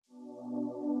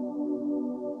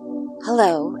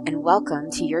Hello, and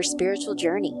welcome to your spiritual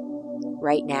journey.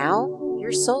 Right now,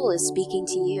 your soul is speaking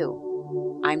to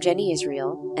you. I'm Jenny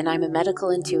Israel, and I'm a medical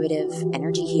intuitive,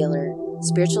 energy healer,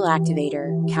 spiritual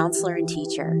activator, counselor, and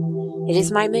teacher. It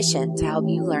is my mission to help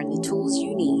you learn the tools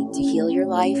you need to heal your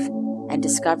life and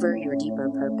discover your deeper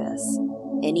purpose.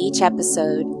 In each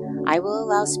episode, I will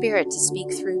allow Spirit to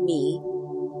speak through me,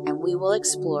 and we will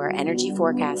explore energy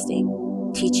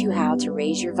forecasting, teach you how to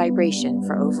raise your vibration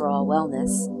for overall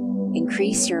wellness,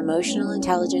 increase your emotional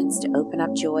intelligence to open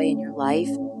up joy in your life,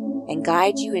 and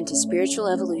guide you into spiritual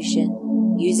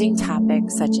evolution using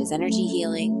topics such as energy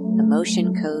healing,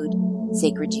 emotion code,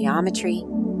 sacred geometry,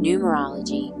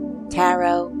 numerology,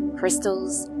 tarot,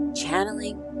 crystals,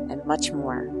 channeling, and much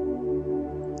more.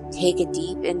 Take a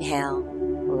deep inhale,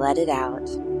 let it out,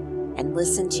 and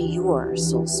listen to your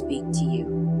soul speak to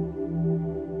you.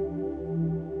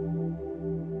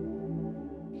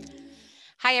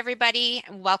 Hi, everybody,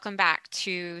 and welcome back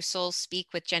to Soul Speak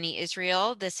with Jenny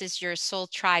Israel. This is your Soul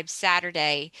Tribe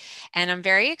Saturday, and I'm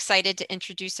very excited to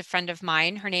introduce a friend of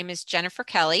mine. Her name is Jennifer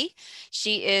Kelly.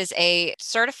 She is a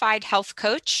certified health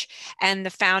coach and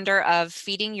the founder of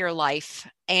Feeding Your Life,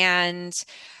 and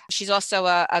she's also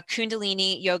a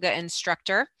Kundalini yoga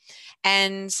instructor.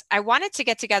 And I wanted to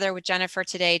get together with Jennifer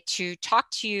today to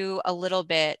talk to you a little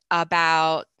bit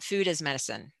about food as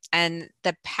medicine and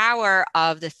the power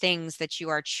of the things that you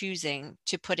are choosing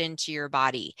to put into your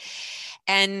body.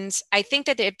 And I think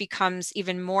that it becomes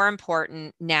even more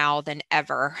important now than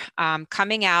ever,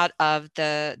 coming out of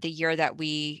the year that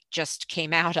we just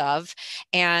came out of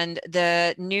and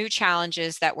the new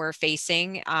challenges that we're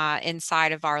facing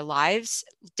inside of our lives,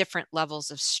 different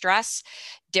levels of stress,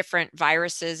 different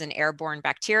viruses and airborne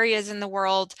bacterias in the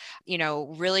world,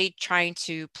 really trying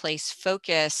to place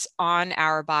focus on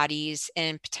our bodies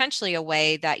in potentially a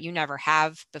way that you never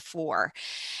have before.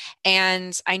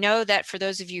 And I know that for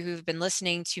those of you who've been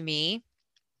listening to me,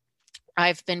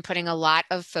 I've been putting a lot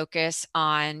of focus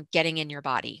on getting in your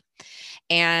body.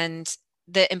 And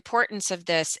the importance of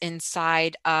this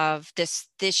inside of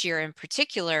this year in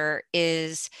particular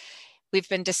is we've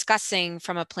been discussing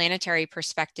from a planetary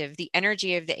perspective the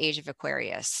energy of the age of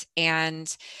Aquarius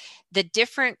and the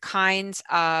different kinds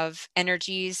of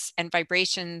energies and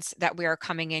vibrations that we are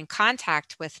coming in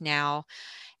contact with now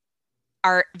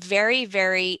are very,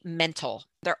 very mental.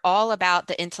 They're all about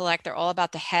the intellect. They're all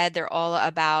about the head. They're all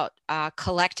about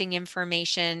collecting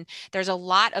information. There's a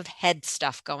lot of head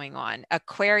stuff going on.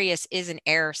 Aquarius is an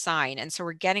air sign. And so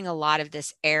we're getting a lot of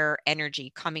this air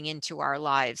energy coming into our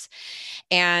lives.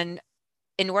 And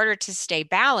in order to stay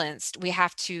balanced, we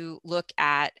have to look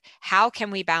at how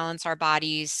can we balance our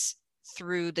bodies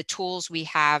through the tools we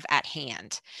have at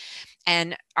hand.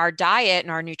 And our diet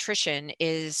and our nutrition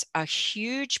is a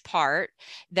huge part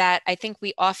that I think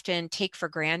we often take for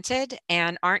granted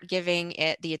and aren't giving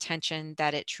it the attention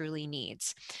that it truly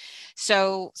needs.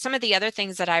 So, some of the other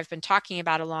things that I've been talking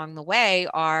about along the way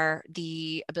are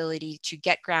the ability to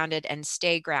get grounded and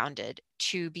stay grounded,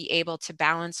 to be able to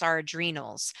balance our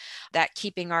adrenals, that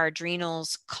keeping our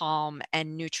adrenals calm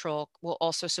and neutral will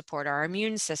also support our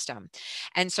immune system.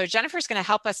 And so Jennifer's going to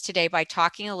help us today by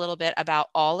talking a little bit about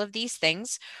all of these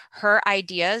things, her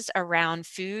ideas around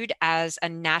food as a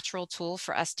natural tool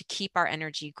for us to keep our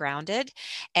energy grounded,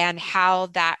 and how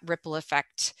that ripple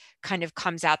effect kind of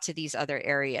comes out to these other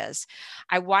areas.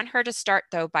 I want her to start,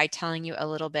 though, by telling you a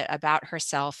little bit about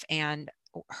herself and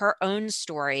her own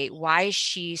story, why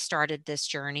she started this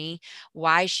journey,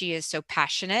 why she is so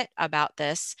passionate about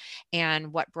this,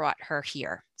 and what brought her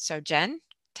here. So, Jen,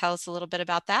 tell us a little bit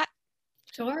about that.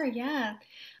 Sure, yeah.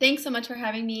 Thanks so much for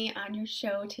having me on your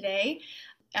show today.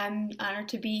 I'm honored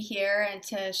to be here and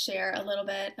to share a little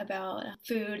bit about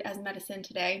food as medicine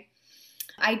today.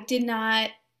 I did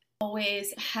not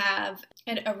always have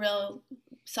a real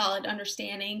solid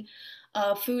understanding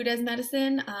of food as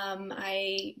medicine.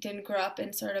 I didn't grow up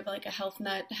in sort of like a health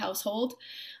nut household.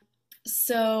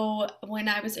 So when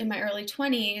I was in my early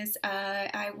 20s,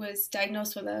 I was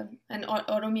diagnosed with an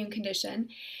autoimmune condition.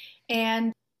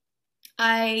 And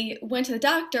I went to the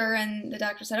doctor, and the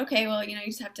doctor said, okay, well, you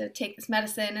just have to take this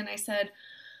medicine. And I said,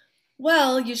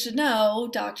 well, you should know,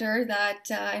 doctor, that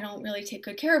I don't really take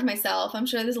good care of myself. I'm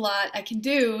sure there's a lot I can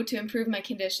do to improve my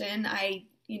condition. I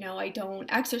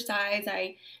don't exercise.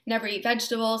 I never eat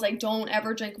vegetables. I don't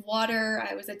ever drink water.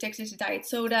 I was addicted to diet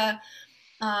soda,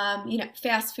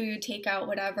 fast food, takeout,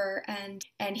 whatever.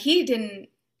 And he didn't,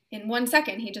 in 1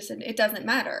 second, he just said, it doesn't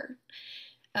matter.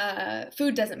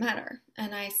 Food doesn't matter.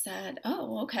 And I said,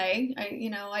 oh, okay.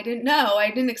 I didn't know. I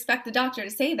didn't expect the doctor to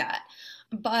say that.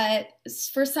 But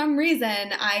for some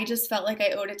reason, I just felt like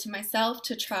I owed it to myself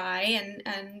to try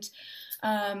and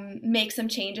make some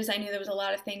changes. I knew there was a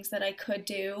lot of things that I could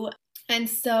do. And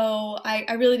so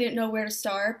I really didn't know where to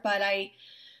start, but I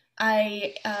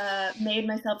made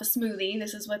myself a smoothie.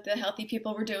 This is what the healthy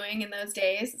people were doing in those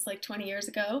days. It's like 20 years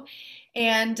ago.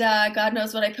 And God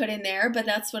knows what I put in there, but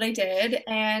that's what I did.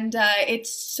 And it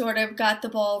sort of got the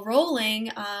ball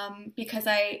rolling because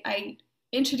I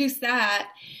introduced that.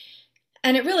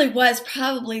 And it really was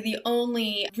probably the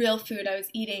only real food I was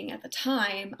eating at the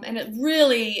time. And it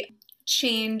really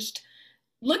changed.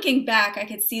 Looking back, I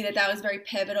could see that that was a very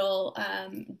pivotal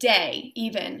day,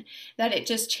 even, that it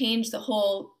just changed the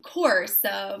whole course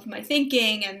of my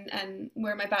thinking and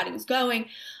where my body was going.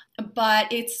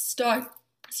 But it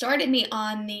started me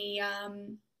on the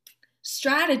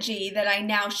strategy that I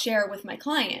now share with my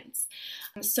clients.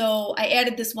 So I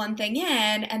added this one thing in,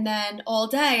 and then all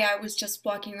day I was just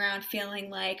walking around feeling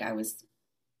like I was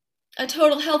a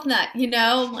total health nut,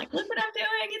 I'm like, look what I'm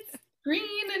doing. It's green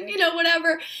and,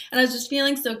 whatever. And I was just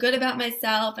feeling so good about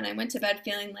myself. And I went to bed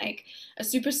feeling like a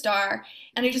superstar.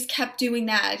 And I just kept doing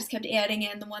that. I just kept adding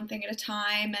in the one thing at a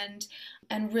time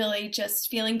and really just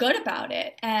feeling good about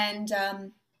it. And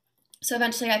so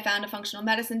eventually I found a functional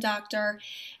medicine doctor,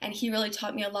 and he really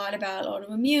taught me a lot about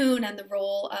autoimmune and the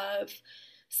role of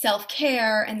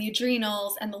self-care and the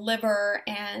adrenals and the liver.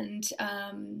 And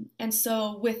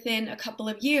so within a couple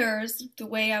of years, the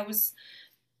way I was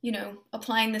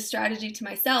applying this strategy to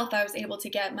myself, I was able to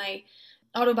get my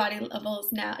autobody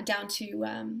levels now down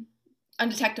to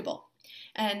undetectable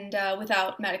and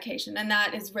without medication. And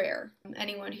that is rare.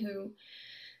 Anyone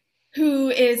who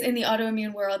is in the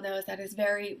autoimmune world knows that is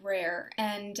very rare.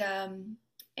 And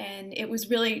it was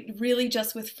really, really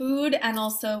just with food and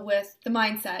also with the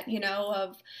mindset,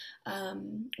 of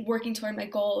working toward my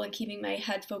goal and keeping my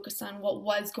head focused on what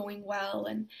was going well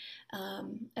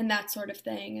and that sort of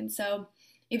thing. And so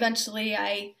eventually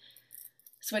I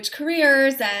switched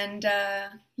careers and,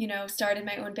 started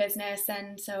my own business.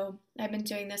 And so I've been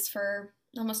doing this for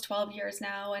almost 12 years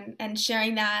now and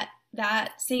sharing that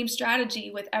same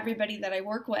strategy with everybody that I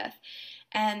work with.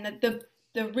 And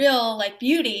the real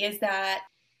beauty is that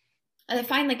I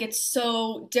find it's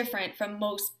so different from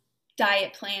most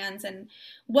diet plans and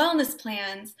wellness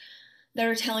plans that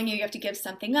are telling you have to give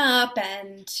something up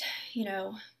and,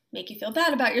 make you feel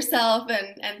bad about yourself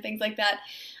and things like that.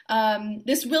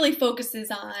 This really focuses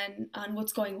on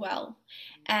what's going well,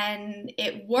 and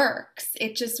it works.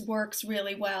 It just works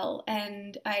really well.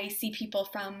 And I see people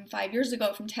from 5 years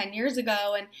ago, from 10 years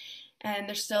ago, and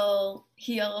they're still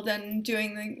healed and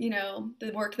doing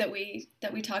the work that we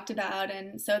talked about.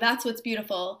 And so that's what's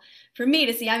beautiful for me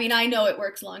to see. I mean, I know it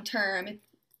works long term. It's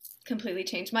completely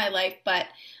changed my life, but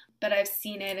I've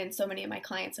seen it in so many of my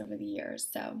clients over the years.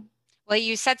 So. Well,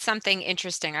 you said something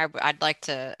interesting. I'd like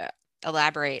to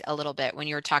elaborate a little bit. When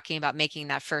you were talking about making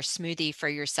that first smoothie for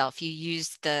yourself, you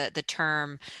used the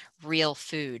term real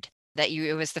food,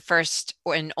 it was the first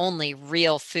and only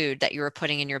real food that you were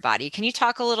putting in your body. Can you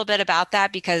talk a little bit about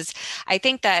that? Because I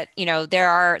think that, there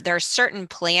are certain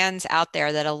plans out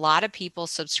there that a lot of people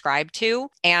subscribe to,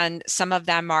 and some of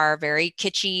them are very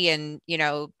kitschy and,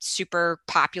 super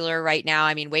popular right now.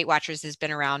 I mean, Weight Watchers has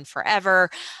been around forever.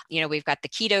 We've got the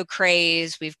keto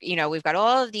craze. We've got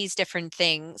all of these different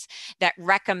things that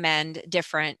recommend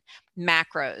different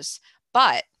macros,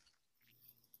 but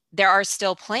there are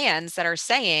still plans that are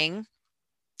saying,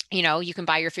 you can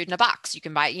buy your food in a box. You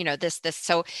can buy, this.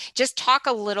 So just talk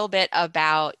a little bit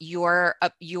about your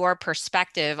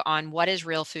perspective on what is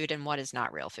real food and what is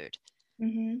not real food.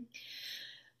 Mm-hmm.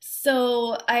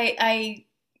 So I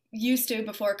used to,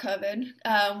 before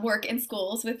COVID, work in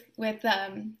schools with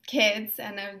kids,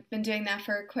 and I've been doing that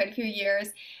for quite a few years.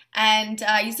 And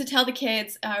I used to tell the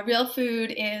kids, real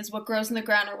food is what grows in the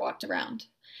ground or walked around.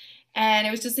 And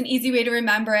it was just an easy way to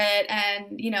remember it.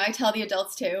 And, I tell the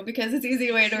adults too, because it's an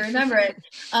easy way to remember it.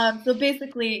 So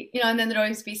basically, and then there'd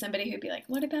always be somebody who'd be like,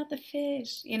 what about the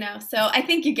fish? So I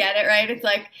think you get it, right? It's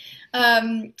like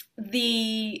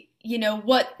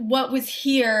what was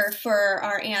here for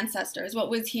our ancestors, what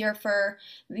was here for,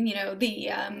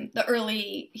 the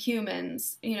early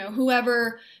humans,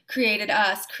 whoever created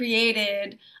us,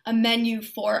 created a menu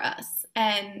for us.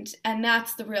 And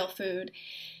that's the real food.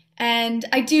 And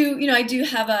I do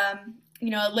have a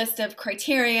list of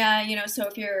criteria, so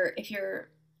if you're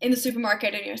in the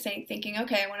supermarket and you're thinking,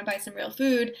 okay, I want to buy some real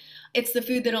food, it's the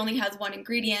food that only has one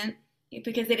ingredient,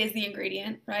 because it is the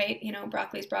ingredient, right?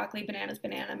 Broccoli's broccoli, banana's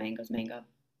banana, mango's mango.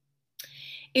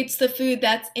 It's the food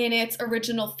that's in its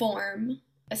original form,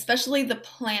 especially the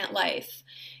plant life.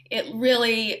 it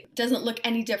really doesn't look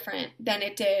any different than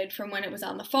it did from when it was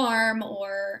on the farm,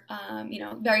 or,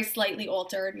 very slightly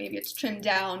altered. Maybe it's trimmed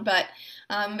down, but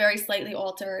very slightly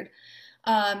altered.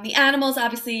 The animals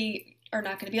obviously are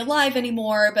not going to be alive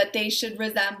anymore, but they should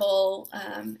resemble,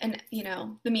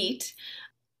 the meat.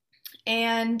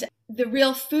 And the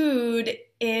real food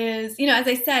is, as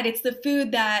I said, it's the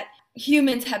food that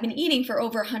humans have been eating for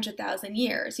over 100,000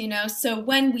 years, So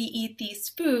when we eat these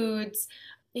foods,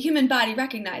 the human body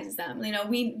recognizes them.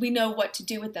 We know what to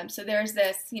do with them. So there's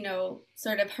this,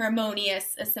 sort of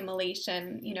harmonious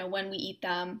assimilation, when we eat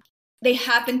them. They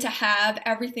happen to have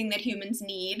everything that humans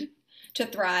need to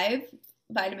thrive: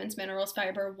 vitamins, minerals,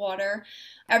 fiber, water,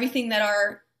 everything that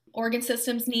our organ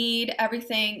systems need,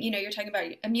 everything, you're talking about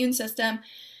your immune system.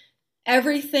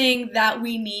 Everything that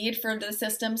we need for the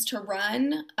systems to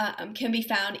run can be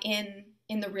found in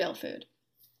the real food.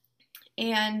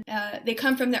 And they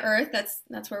come from the earth.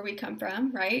 That's where we come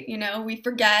from, right? We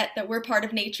forget that we're part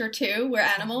of nature too. We're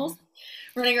animals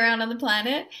running around on the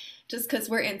planet just because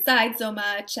we're inside so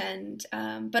much. And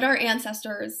but our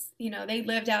ancestors, they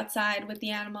lived outside with the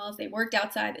animals. They worked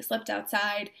outside. They slept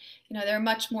outside. They're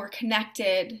much more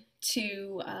connected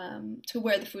to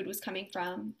where the food was coming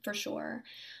from, for sure.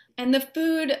 And the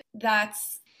food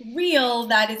that's real,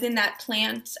 that is in that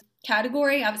plant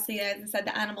category, obviously, as I said,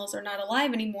 the animals are not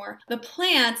alive anymore. The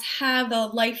plants have the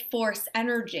life force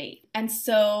energy. And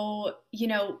so,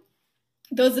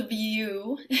 those of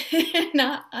you,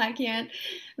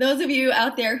 those of you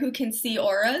out there who can see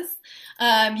auras,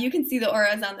 you can see the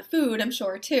auras on the food, I'm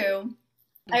sure, too.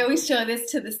 I always show this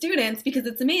to the students because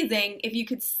it's amazing if you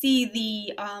could see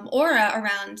the aura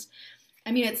around.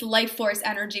 It's life force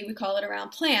energy, we call it, around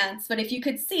plants, but if you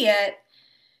could see it,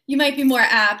 you might be more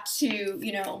apt to,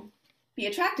 be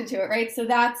attracted to it, right? So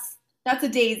that's a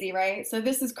daisy, right? So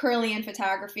this is Kirlian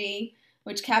photography,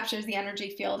 which captures the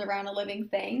energy field around a living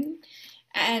thing.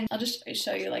 And I'll just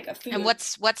show you like a food. And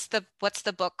what's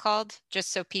the book called?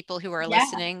 Just so people who are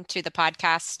listening to the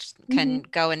podcast can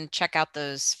go and check out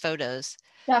those photos.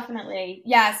 Definitely.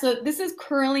 Yeah. So this is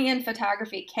Kirlian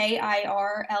photography,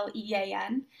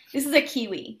 Kirlean. This is a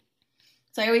kiwi.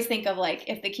 So I always think of like,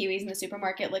 if the kiwis in the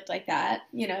supermarket looked like that,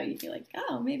 you'd be like,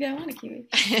 oh, maybe I want a kiwi.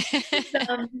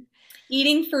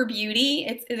 Eating for Beauty.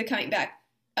 Is it coming back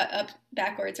up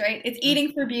backwards, right? It's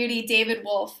Eating for Beauty, David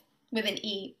Wolfe, with an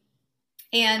E.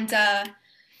 And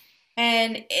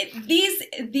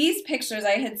these pictures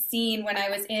I had seen when I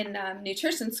was in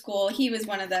nutrition school. He was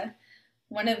one of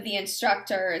the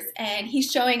instructors, and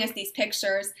he's showing us these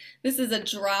pictures. This is a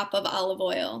drop of olive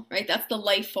oil, right? That's the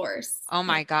life force. Oh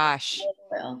my gosh.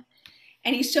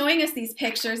 And he's showing us these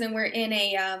pictures, and we're in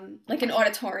a like an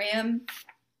auditorium,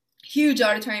 huge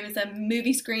auditorium. It's a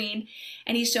movie screen,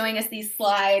 and he's showing us these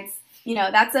slides.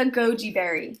 That's a goji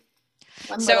berry.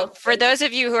 So for those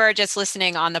of you who are just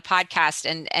listening on the podcast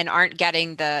and aren't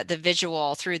getting the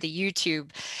visual through the YouTube,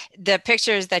 the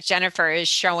pictures that Jennifer is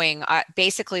showing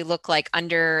basically look like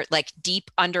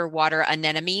deep underwater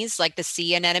anemones, like the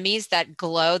sea anemones that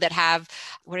glow, that have,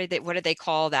 what do they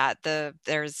call that? The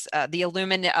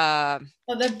bioluminescence.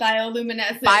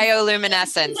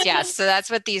 Bioluminescence, yes. So that's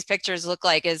what these pictures look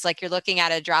like, is like you're looking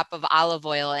at a drop of olive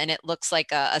oil and it looks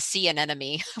like a sea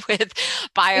anemone with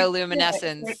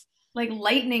bioluminescence. Like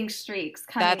lightning streaks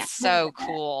coming out. That's so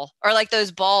cool. Or like those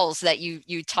balls that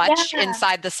you touch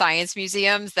inside the science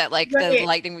museums that the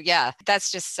lightning. Yeah,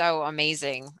 that's just so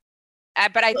amazing.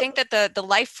 But I think that the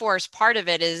life force part of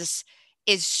it is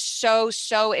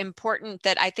so important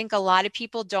that I think a lot of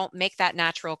people don't make that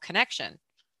natural connection.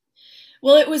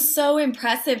 Well, it was so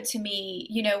impressive to me,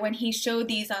 when he showed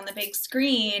these on the big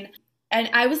screen, and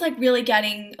I was like really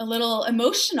getting a little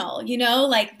emotional,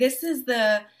 like this is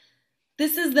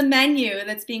the menu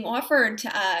that's being offered to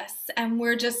us, and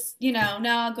we're just, no,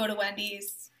 I'll go to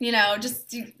Wendy's,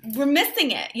 just we're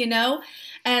missing it,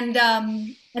 and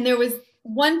there was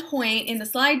one point in the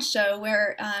slideshow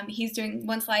where he's doing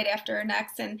one slide after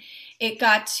next, and it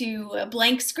got to a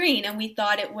blank screen, and we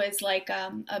thought it was like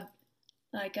a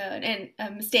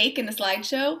mistake in the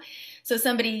slideshow. So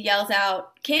somebody yells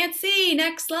out, "Can't see,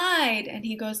 next slide," and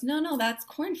he goes, "No, that's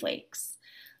cornflakes,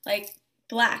 like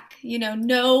black,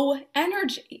 no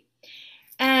energy."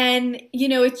 And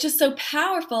it's just so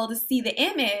powerful to see the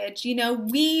image.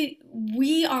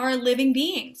 We are living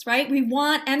beings, right? We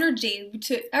want energy.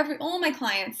 All my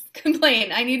clients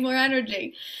complain, I need more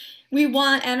energy. We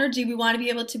want energy. We want to be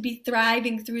able to be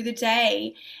thriving through the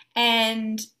day.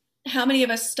 And how many of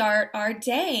us start our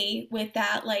day with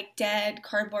that like dead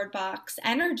cardboard box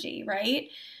energy, right?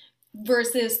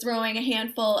 Versus throwing a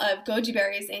handful of goji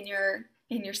berries in your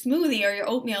in your smoothie or your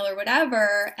oatmeal or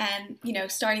whatever, and, you know,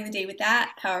 starting the day with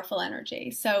that powerful energy.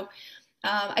 So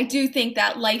I do think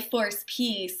that life force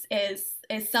piece is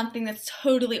something that's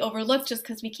totally overlooked just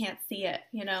because we can't see it,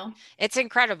 you know? It's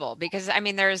incredible because I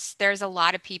mean there's a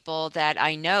lot of people that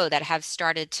I know that have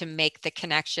started to make the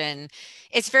connection.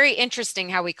 It's very interesting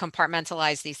how we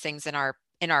compartmentalize these things in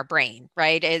our brain,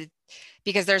 right?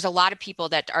 Because there's a lot of people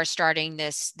that are starting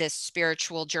this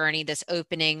spiritual journey, this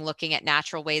opening, looking at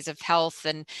natural ways of health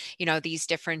and, you know, these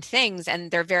different things, and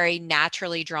they're very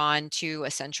naturally drawn to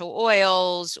essential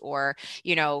oils, or,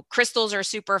 you know, crystals are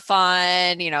super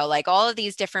fun, you know, like all of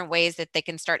these different ways that they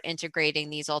can start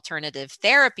integrating these alternative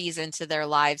therapies into their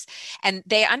lives. And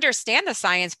they understand the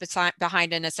science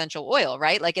behind an essential oil,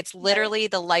 right? Like it's Right. literally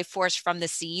the life force from the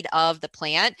seed of the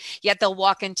plant, yet they'll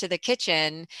walk into the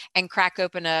kitchen and crack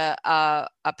open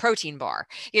a protein bar,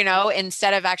 you know,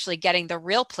 instead of actually getting the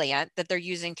real plant that they're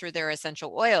using through their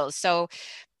essential oils. So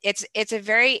it's a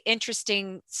very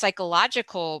interesting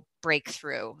psychological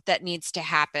breakthrough that needs to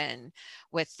happen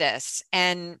with this.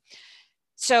 And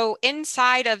so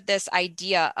inside of this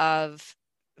idea of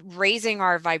raising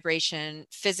our vibration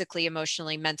physically,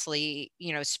 emotionally, mentally,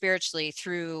 you know, spiritually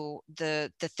through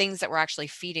the things that we're actually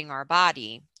feeding our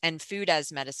body, and food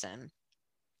as medicine,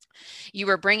 you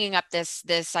were bringing up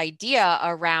this idea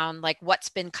around like what's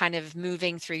been kind of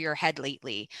moving through your head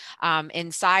lately,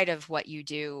 inside of what you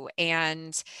do,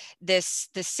 and the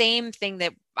same thing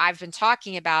that I've been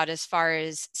talking about as far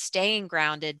as staying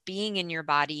grounded, being in your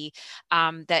body,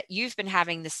 that you've been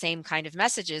having the same kind of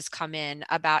messages come in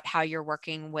about how you're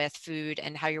working with food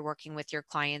and how you're working with your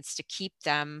clients to keep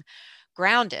them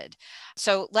grounded.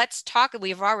 So let's talk.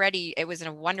 It was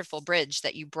a wonderful bridge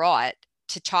that you brought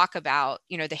to talk about,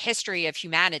 you know, the history of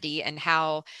humanity and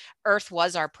how Earth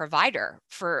was our provider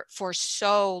for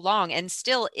so long and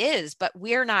still is, but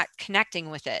we're not connecting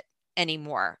with it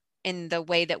anymore in the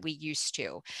way that we used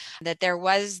to. That there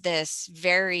was this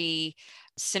very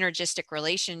synergistic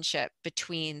relationship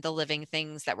between the living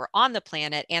things that were on the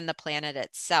planet and the planet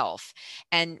itself.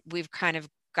 And we've kind of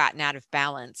gotten out of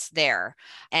balance there,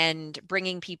 and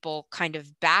bringing people kind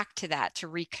of back to that, to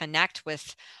reconnect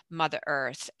with Mother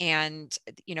Earth. And,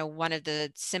 you know, one of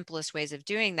the simplest ways of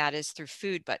doing that is through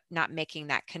food, but not making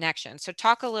that connection. So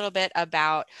talk a little bit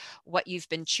about what you've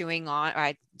been chewing on.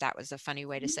 That was a funny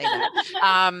way to say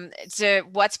that. So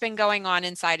what's been going on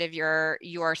inside of your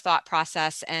thought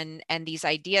process, and these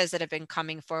ideas that have been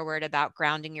coming forward about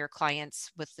grounding your clients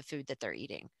with the food that they're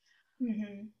eating.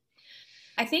 Mm-hmm.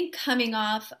 I think coming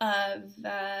off of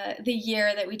the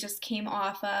year that we just came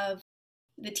off of,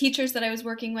 the teachers that I was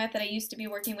working with, that I used to be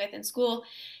working with in school,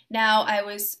 now I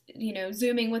was, you know,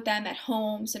 Zooming with them at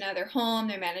home. So now they're home,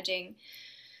 they're managing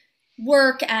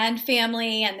work and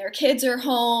family, and their kids are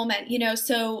home. And, you know,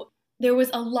 so there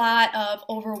was a lot of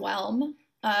overwhelm,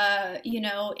 you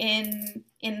know, in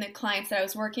the clients that I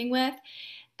was working with.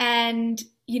 And,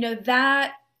 you know,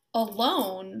 that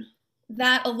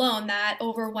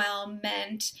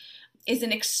overwhelmment is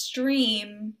an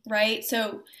extreme, right?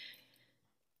 So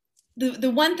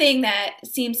the one thing that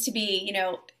seems to be, you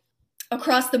know,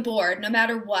 across the board, no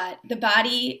matter what, the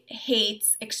body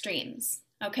hates extremes,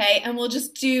 okay? And will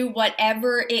just do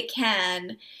whatever it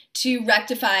can to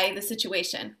rectify the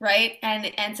situation, right?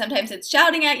 And sometimes it's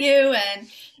shouting at you, and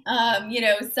you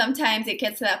know, sometimes it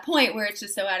gets to that point where it's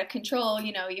just so out of control,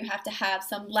 you know, you have to have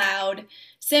some loud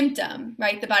symptom,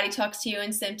 right? The body talks to you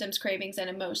in symptoms, cravings, and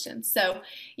emotions. So,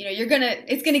 you know,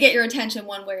 it's gonna get your attention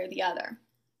one way or the other.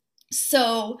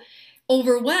 So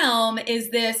overwhelm is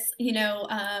this, you know,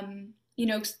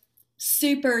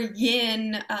 super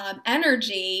yin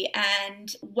energy.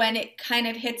 And when it kind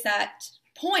of hits that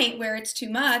point where it's too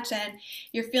much and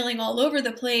you're feeling all over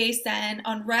the place and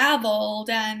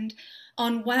unraveled and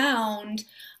unwound,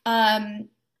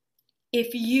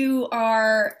 if you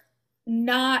are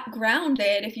not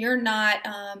grounded, if you're not,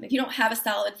 if you don't have a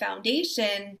solid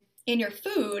foundation in your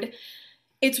food,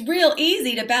 it's real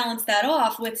easy to balance that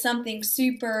off with something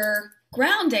super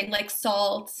grounding like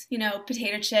salt, you know,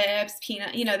 potato chips,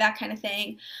 peanut, you know, that kind of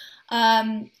thing.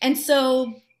 And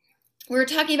so we were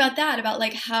talking about that, about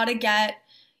like how to get,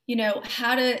 you know,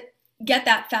 how to get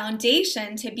that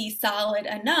foundation to be solid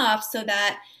enough so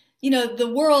that, you know,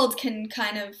 the world can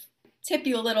kind of tip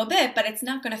you a little bit, but it's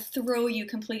not going to throw you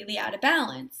completely out of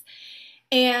balance.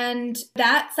 And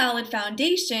that solid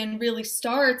foundation really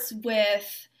starts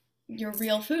with your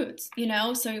real foods, you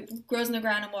know, so it grows in the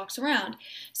ground and walks around.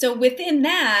 So within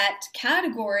that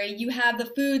category, you have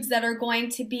the foods that are going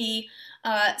to be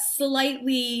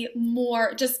slightly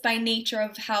more, just by nature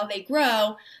of how they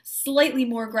grow, slightly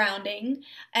more grounding,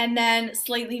 and then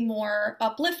slightly more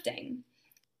uplifting.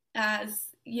 as,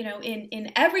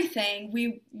 in everything,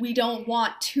 we don't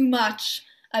want too much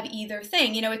of either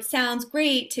thing. It sounds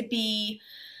great to be,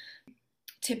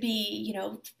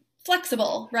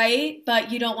 flexible, right?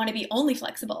 But you don't want to be only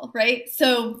flexible, right?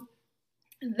 So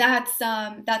that's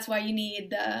why you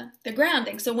need the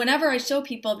grounding. So whenever I show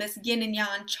people this yin and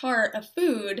yang chart of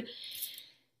food,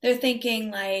 they're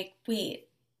thinking like, wait,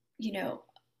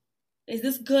 is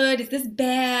this good? Is this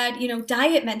bad?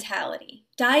 Diet mentality.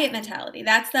 Diet mentality.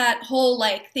 That's that whole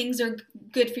like things are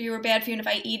good for you or bad for you, and if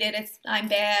I eat it, I'm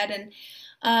bad.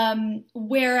 And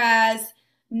whereas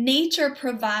nature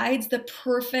provides the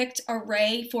perfect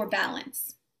array for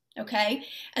balance. Okay,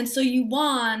 and so you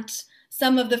want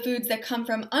some of the foods that come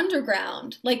from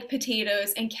underground, like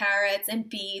potatoes and carrots and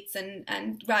beets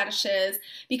and radishes,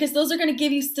 because those are going to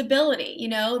give you stability.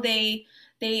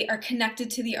 They are connected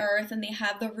to the earth and they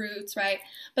have the roots, right?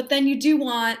 But then you do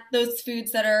want those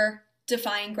foods that are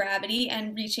defying gravity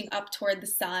and reaching up toward the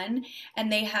sun,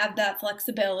 and they have that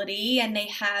flexibility, and they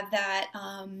have that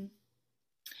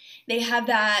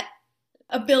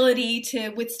ability to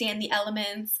withstand the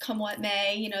elements, come what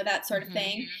may, that sort of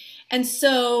thing. And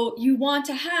so you want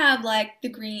to have like the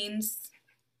greens,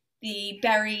 the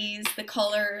berries, the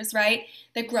colors, right,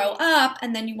 that grow up,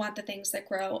 and then you want the things that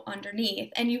grow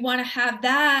underneath. And you want to have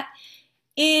that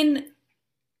in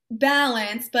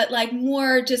balance, but like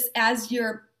more just as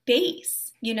your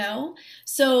base,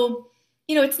 So,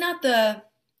 it's not the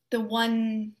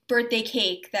one birthday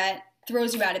cake that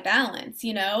throws you out of balance,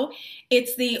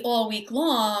 It's the all week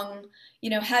long,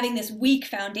 having this weak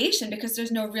foundation because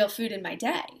there's no real food in my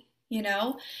day.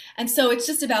 And so it's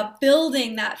just about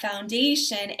building that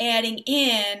foundation, adding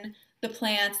in the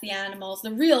plants, the animals,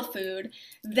 the real food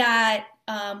that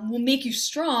will make you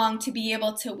strong to be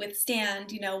able to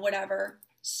withstand, whatever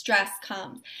stress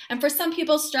comes. And for some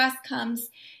people, stress comes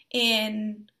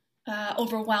in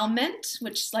overwhelmment,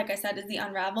 which, like I said, is the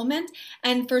unravelment.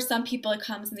 And for some people, it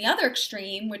comes in the other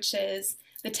extreme, which is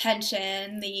the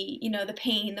tension, the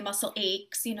pain, the muscle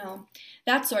aches,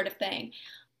 that sort of thing.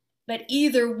 But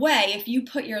either way, if you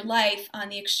put your life on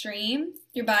the extreme,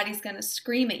 your body's going to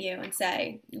scream at you and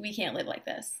say, we can't live like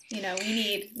this. We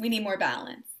need more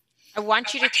balance. I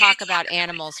want you to talk about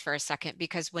animals for a second,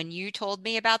 because when you told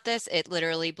me about this, it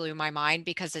literally blew my mind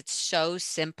because it's so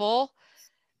simple.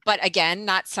 But again,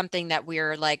 not something that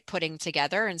we're like putting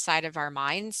together inside of our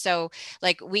minds. So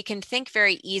like we can think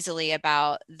very easily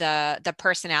about the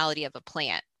personality of a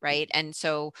plant, right? And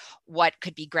so what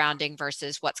could be grounding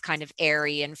versus what's kind of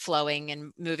airy and flowing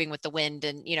and moving with the wind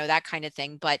and, that kind of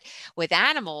thing. But with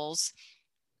animals,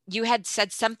 you had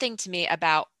said something to me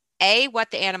about A,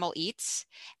 what the animal eats,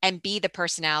 and B, the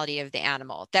personality of the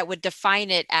animal that would define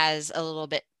it as a little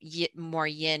bit more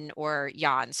yin or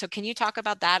yang. So can you talk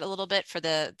about that a little bit for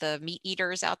the meat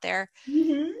eaters out there?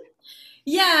 Mm-hmm.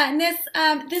 Yeah, and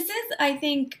this is, I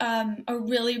think, a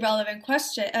really relevant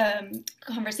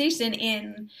conversation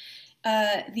in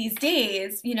these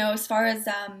days, as far as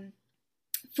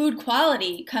food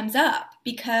quality comes up,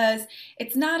 because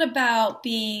it's not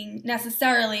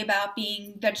necessarily about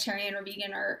being vegetarian or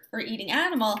vegan or eating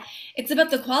animal. It's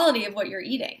about the quality of what you're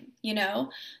eating,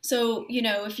 So,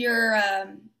 if you're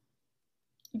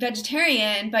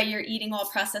vegetarian, but you're eating all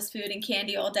processed food and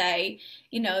candy all day,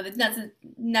 that doesn't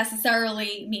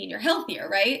necessarily mean you're healthier,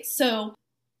 right? So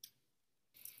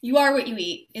you are what you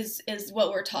eat is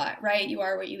what we're taught, right? You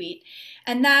are what you eat.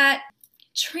 And that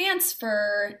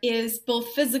transfer is both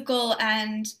physical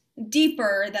and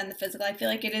deeper than the physical. I feel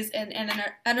like it is an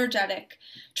energetic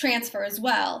transfer as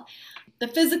well. The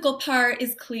physical part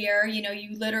is clear.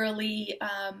 You literally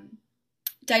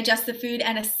digest the food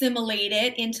and assimilate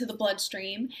it into the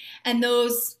bloodstream. And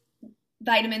those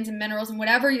vitamins and minerals and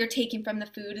whatever you're taking from the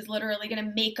food is literally going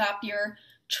to make up your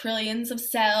trillions of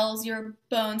cells, your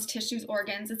bones, tissues,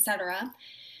 organs, etc.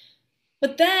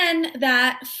 But then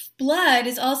that blood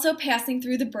is also passing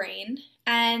through the brain,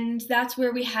 and that's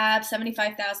where we have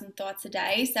 75,000 thoughts a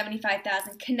day,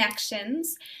 75,000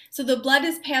 connections. So the blood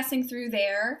is passing through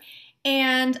there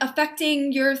and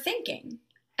affecting your thinking.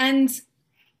 And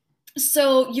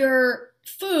so your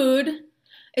food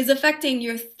is affecting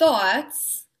your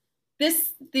thoughts.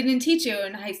 This they didn't teach you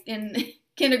in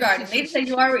kindergarten. They said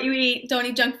you are what you eat, don't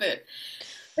eat junk food.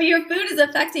 But your food is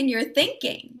affecting your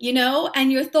thinking,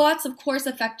 and your thoughts, of course,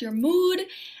 affect your mood.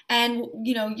 And,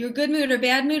 your good mood or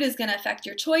bad mood is going to affect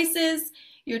your choices.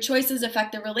 Your choices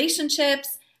affect the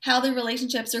relationships. How the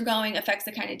relationships are going affects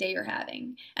the kind of day you're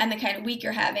having and the kind of week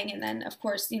you're having. And then, of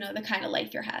course, the kind of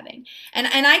life you're having. And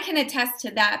I can attest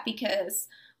to that because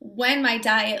when my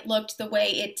diet looked the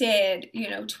way it did,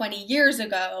 20 years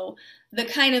ago, the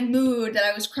kind of mood that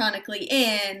I was chronically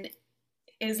in,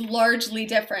 is largely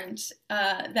different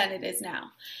than it is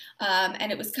now.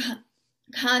 And it was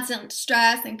constant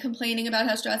stress and complaining about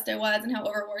how stressed I was and how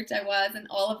overworked I was and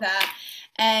all of that.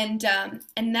 And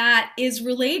that is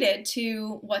related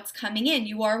to what's coming in.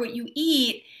 You are what you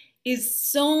eat is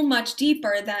so much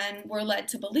deeper than we're led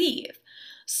to believe.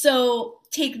 So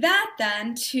take that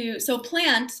then so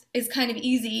plant is kind of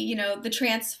easy, you know, the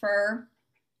transfer,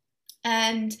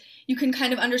 and you can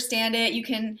kind of understand it. You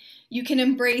can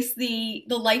embrace the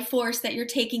life force that you're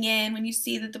taking in when you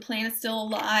see that the plant is still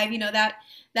alive, you know,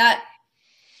 that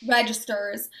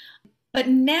registers. But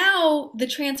now the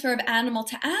transfer of animal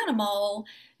to animal,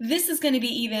 this is going to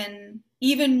be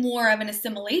even more of an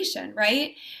assimilation,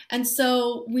 right? And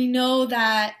so we know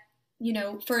that, you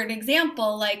know, for an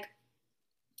example, like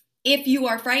if you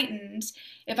are frightened,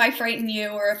 if I frighten you,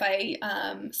 or if I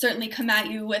certainly come at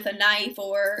you with a knife,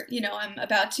 or, you know, I'm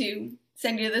about to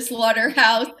send you to the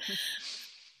slaughterhouse,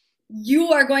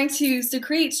 you are going to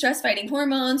secrete stress fighting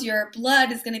hormones. Your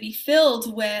blood is going to be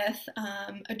filled with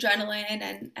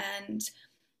adrenaline, and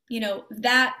you know,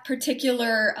 that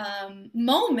particular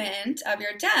moment of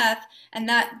your death and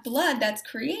that blood that's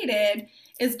created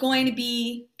is going to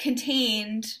be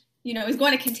contained, you know, is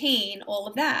going to contain all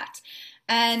of that.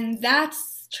 And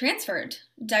that's transferred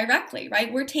directly,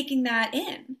 right? We're taking that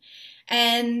in.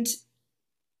 And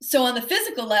so on the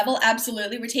physical level,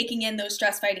 absolutely, we're taking in those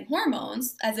stress-fighting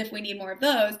hormones as if we need more of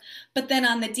those. But then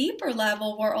on the deeper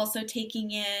level, we're also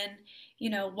taking in, you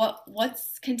know,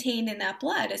 what's contained in that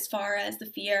blood as far as the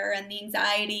fear and the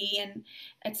anxiety and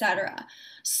et cetera.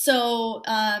 So,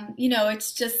 you know,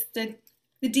 it's just the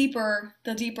deeper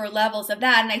levels of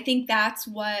that. And I think that's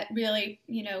what really,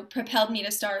 you know, propelled me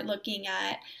to start looking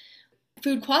at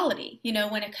food quality, you know,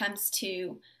 when it comes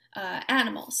to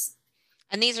animals.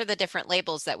 And these are the different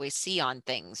labels that we see on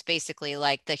things, basically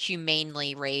like the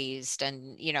humanely raised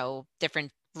and, you know,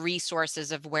 different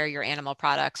resources of where your animal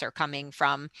products are coming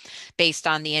from based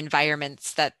on the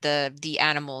environments that the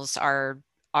animals are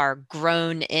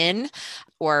grown in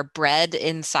or bred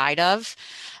inside of.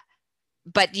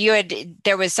 But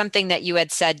there was something that you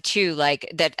had said too, like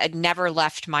that had never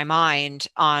left my mind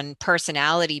on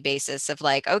personality basis of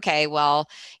like, okay, well,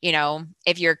 you know,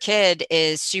 if your kid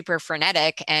is super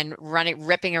frenetic and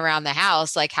ripping around the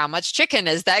house, like how much chicken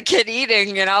is that kid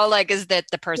eating? You know, like, is that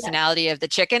the personality of the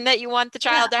chicken that you want the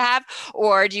child to have?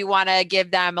 Or do you want to give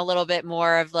them a little bit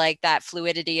more of like that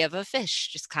fluidity of a fish,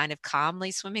 just kind of calmly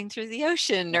swimming through the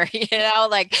ocean? Or, you know,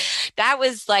 like that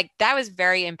was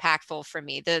very impactful for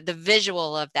me. The visual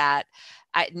of that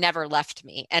never left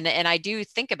me. And I do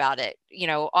think about it, you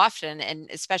know, often, and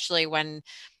especially when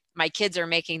my kids are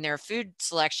making their food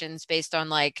selections based on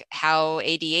like how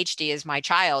ADHD is my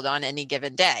child on any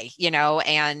given day, you know,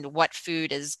 and what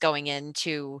food is going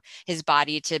into his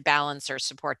body to balance or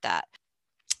support that.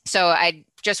 So I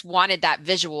just wanted that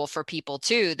visual for people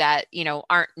too, that, you know,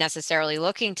 aren't necessarily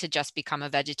looking to just become a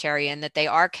vegetarian, that they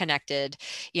are connected,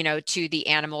 you know, to the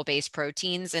animal-based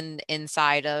proteins and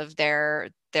inside of their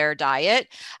diet,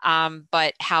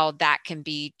 but how that can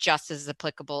be just as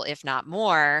applicable, if not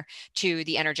more, to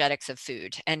the energetics of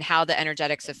food and how the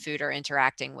energetics of food are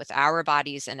interacting with our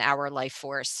bodies and our life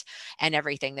force and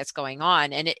everything that's going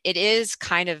on. And it is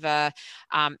kind of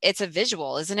it's a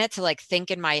visual, isn't it? To like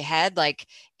think in my head, like,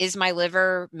 is my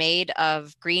liver made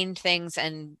of green things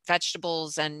and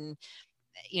vegetables and,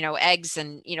 you know, eggs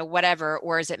and, you know, whatever,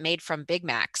 or is it made from Big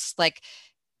Macs? Like,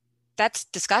 that's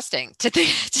disgusting to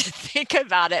think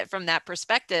about it from that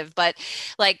perspective. But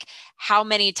like how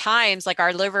many times, like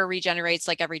our liver regenerates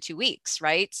like every 2 weeks,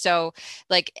 right? So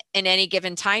like in any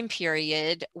given time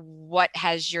period, what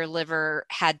has your liver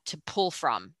had to pull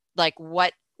from? Like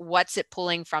what's it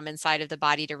pulling from inside of the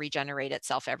body to regenerate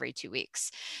itself every 2 weeks?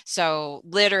 So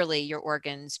literally your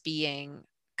organs being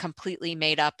completely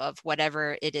made up of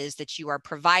whatever it is that you are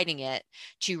providing it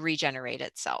to regenerate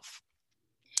itself.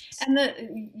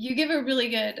 And you give a really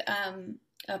good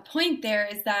point there,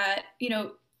 is that, you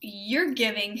know, you're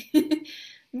giving,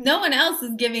 no one else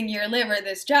is giving your liver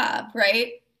this job,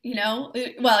 right? You know,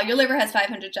 well, your liver has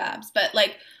 500 jobs, but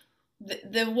like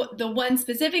the one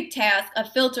specific task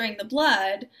of filtering the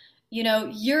blood, you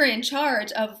know, you're in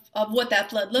charge of what that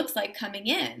blood looks like coming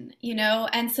in, you know,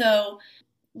 and so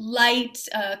light,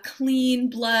 clean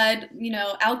blood, you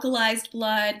know, alkalized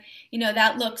blood, you know,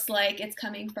 that looks like it's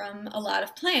coming from a lot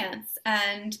of plants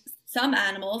and some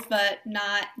animals, but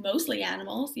not mostly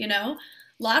animals, you know,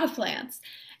 a lot of plants.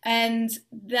 And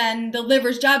then the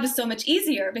liver's job is so much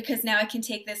easier because now it can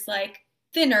take this like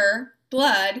thinner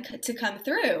blood to come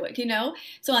through, you know?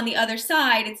 So on the other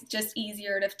side, it's just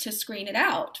easier to screen it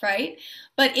out, right?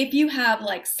 But if you have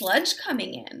like sludge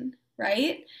coming in,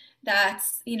 right?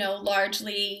 that's,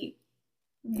 largely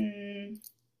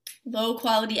low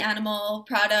quality animal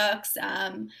products,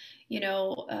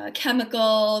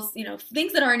 chemicals,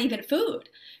 things that aren't even food,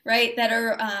 right? That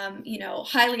are,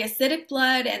 highly acidic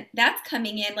blood, and that's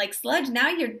coming in like sludge. Now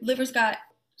your liver's got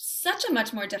such a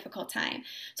much more difficult time.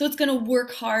 So it's going to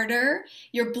work harder.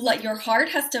 Your heart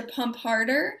has to pump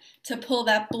harder to pull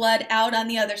that blood out on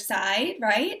the other side,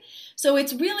 right? So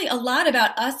it's really a lot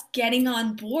about us getting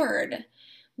on board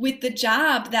with the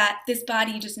job that this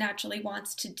body just naturally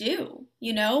wants to do.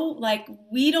 Like,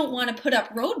 we don't want to put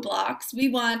up roadblocks. We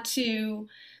want to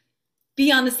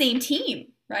be on the same team,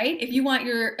 right? If you want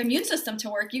your immune system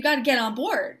to work, you got to get on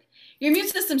board. Your immune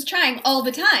system's trying all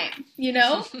the time,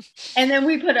 and then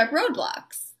we put up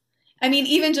roadblocks. I mean,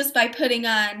 even just by putting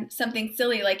on something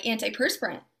silly like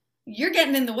antiperspirant, you're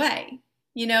getting in the way.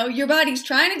 Your body's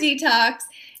trying to detox,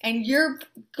 and you're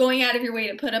going out of your way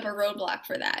to put up a roadblock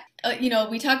for that.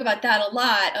 We talk about that a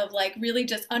lot, of like really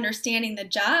just understanding the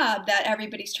job that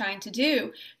everybody's trying to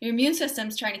do. Your immune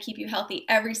system's trying to keep you healthy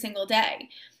every single day.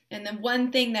 And the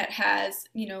one thing that has,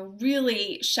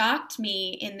 really shocked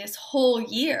me in this whole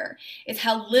year is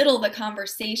how little the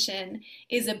conversation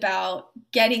is about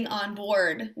getting on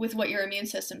board with what your immune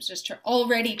system's just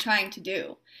already trying to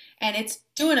do. And it's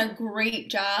doing a great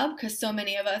job, because so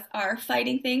many of us are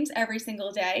fighting things every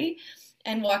single day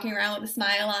and walking around with a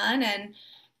smile on. And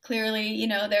clearly,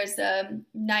 there's a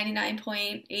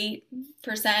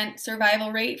 99.8%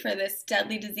 survival rate for this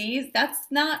deadly disease. That's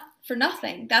not for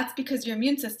nothing. That's because your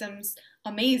immune system's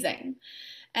amazing.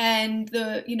 And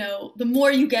the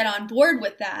more you get on board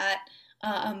with that,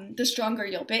 the stronger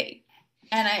you'll be.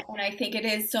 And I think it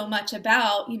is so much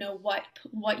about,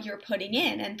 what you're putting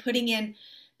in, and putting in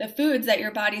the foods that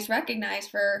your body's recognized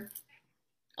for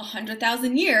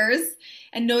 100,000 years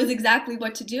and knows exactly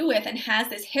what to do with, and has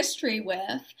this history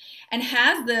with, and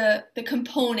has the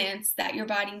components that your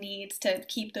body needs to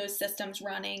keep those systems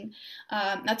running.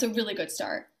 That's a really good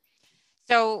start.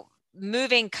 So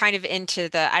moving kind of into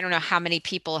I don't know how many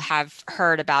people have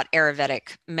heard about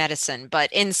Ayurvedic medicine,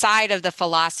 but inside of the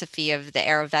philosophy of the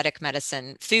Ayurvedic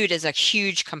medicine, food is a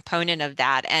huge component of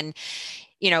that. And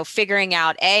figuring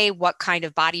out what kind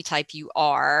of body type you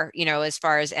are, as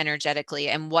far as energetically,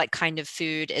 and what kind of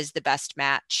food is the best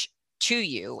match to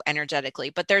you energetically.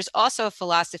 But there's also a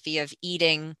philosophy of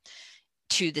eating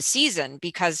to the season,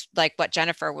 because like what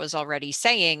Jennifer was already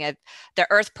saying, the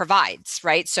earth provides,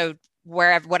 right? So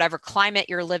whatever climate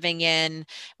you're living in,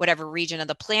 whatever region of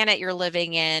the planet you're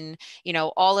living in,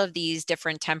 all of these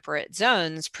different temperate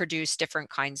zones produce different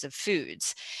kinds of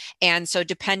foods. And so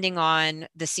depending on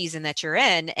the season that you're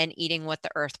in, and eating what the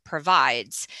earth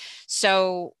provides.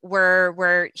 So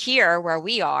we're here where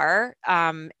we are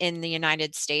in the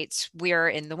United States, we're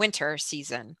in the winter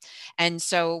season. And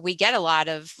so we get a lot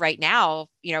of, right now,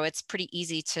 it's pretty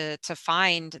easy to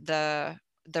find the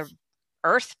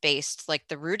earth-based, like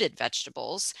the rooted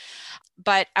vegetables.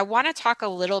 But I want to talk a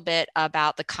little bit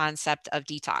about the concept of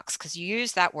detox, because you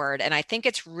use that word, and I think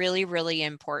it's really, really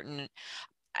important.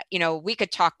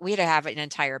 We'd have an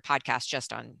entire podcast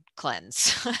just on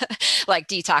cleanse, like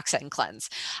detox and cleanse.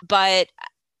 But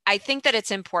I think that it's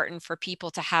important for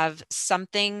people to have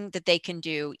something that they can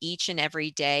do each and every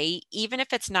day, even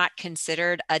if it's not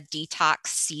considered a detox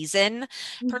season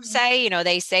per se.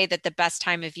 They say that the best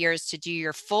time of year is to do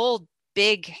your full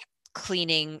big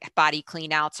body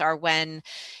clean outs are when,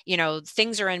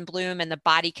 things are in bloom and the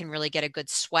body can really get a good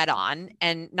sweat on.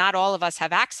 And not all of us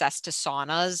have access to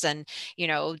saunas and,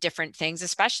 different things,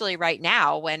 especially right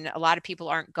now when a lot of people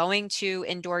aren't going to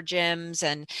indoor gyms,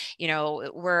 and,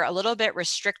 we're a little bit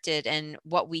restricted in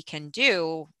what we can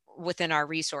do within our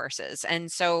resources.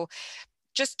 And so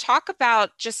just talk about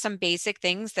just some basic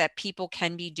things that people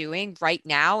can be doing right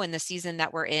now in the season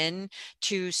that we're in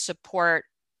to support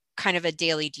kind of a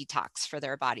daily detox for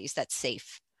their bodies that's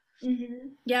safe. Mm-hmm.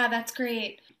 Yeah, that's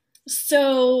great.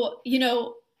 So,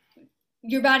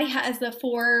 your body has the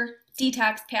 4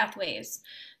 detox pathways.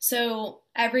 So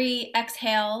every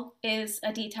exhale is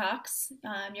a detox.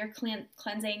 You're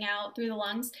cleansing out through the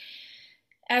lungs.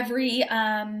 Every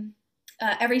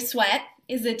sweat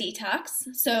is a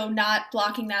detox. So not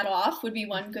blocking that off would be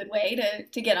one good way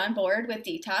to get on board with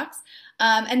detox.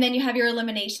 And then you have your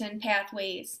elimination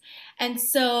pathways. And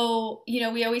so,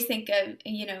 we always think of,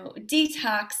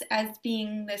 detox as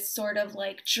being this sort of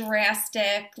like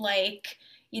drastic, like,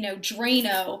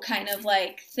 Drano kind of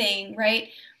like thing, right?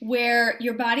 Where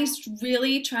your body's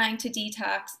really trying to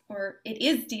detox, or it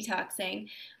is detoxing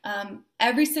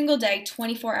every single day,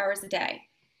 24 hours a day.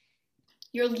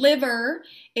 Your liver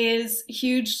is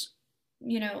huge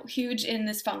huge in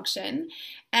this function.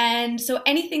 And so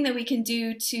anything that we can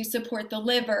do to support the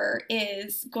liver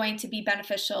is going to be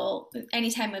beneficial any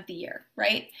time of the year,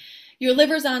 right? Your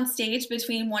liver's on stage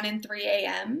between 1 and 3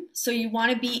 a.m. So you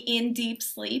want to be in deep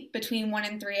sleep between 1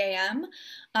 and 3 a.m.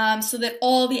 So that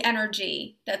all the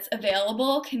energy that's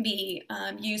available can be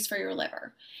used for your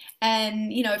liver.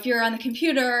 And, if you're on the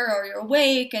computer or you're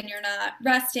awake and you're not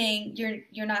resting,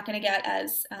 you're not going to get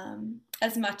as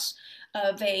much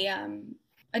of a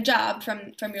job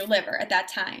from your liver at that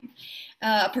time,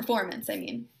 performance, I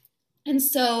mean. And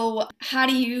so how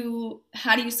do you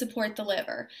support the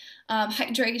liver?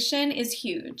 Hydration is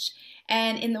huge.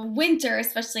 And in the winter,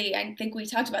 especially, I think we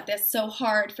talked about this, so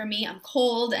hard for me. I'm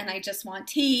cold and I just want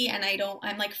tea, and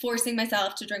I'm like forcing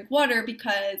myself to drink water,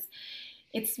 because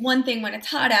it's one thing when it's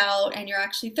hot out and you're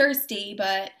actually thirsty,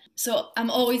 but so I'm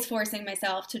always forcing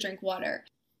myself to drink water.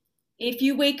 If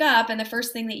you wake up and the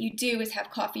first thing that you do is have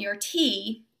coffee or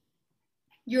tea,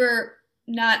 you're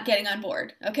not getting on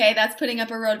board, okay? That's putting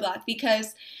up a roadblock,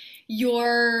 because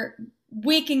you're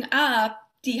waking up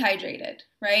dehydrated,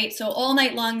 right? So all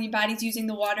night long, your body's using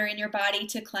the water in your body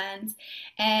to cleanse,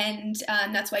 and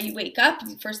that's why you wake up.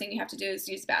 The first thing you have to do is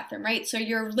use the bathroom, right? So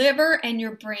your liver and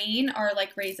your brain are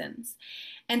like raisins,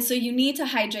 and so you need to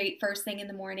hydrate first thing in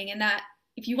the morning. And that,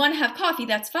 if you want to have coffee,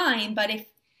 that's fine, but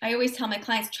I always tell my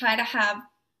clients, try to have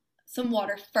some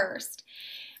water first.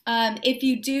 If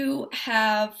you do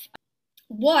have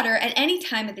water at any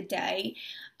time of the day,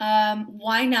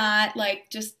 why not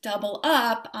just double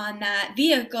up on that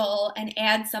vehicle and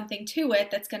add something to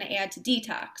it that's going to add to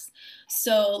detox?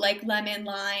 So like lemon,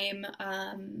 lime,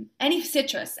 any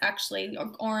citrus actually,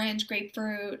 or orange,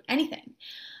 grapefruit, anything.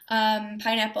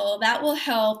 Pineapple, that will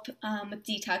help with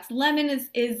detox. Lemon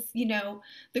is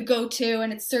the go-to,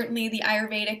 and it's certainly the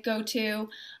Ayurvedic go-to,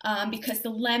 because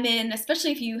the lemon,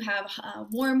 especially if you have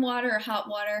warm water or hot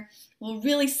water, will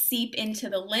really seep into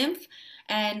the lymph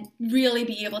and really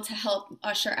be able to help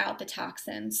usher out the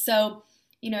toxins. So,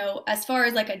 as far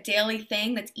as like a daily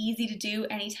thing that's easy to do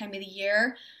any time of the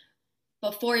year,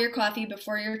 before your coffee,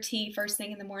 before your tea, first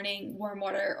thing in the morning, warm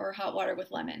water or hot water with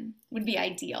lemon would be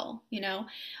ideal. If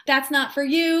that's not for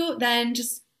you, then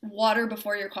just water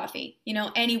before your coffee,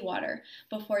 any water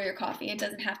before your coffee. It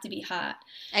doesn't have to be hot.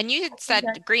 And you had said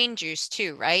green juice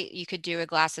too, right? You could do a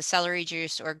glass of celery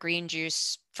juice or green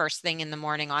juice first thing in the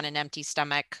morning on an empty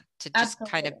stomach to just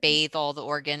kind of bathe all the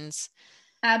organs.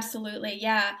 Absolutely.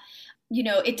 Yeah.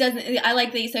 It doesn't, I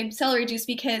like that you said celery juice,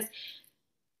 because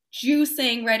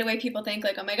juicing, right away people think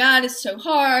like, oh my God, it's so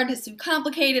hard, it's so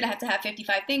complicated, I have to have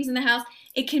 55 things in the house.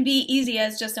 It can be easy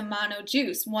as just a mono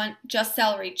juice, just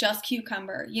celery, just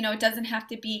cucumber. It doesn't have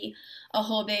to be a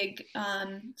whole big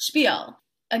spiel.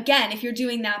 Again, if you're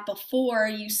doing that before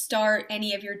you start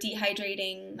any of your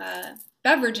dehydrating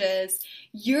beverages,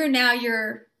 you're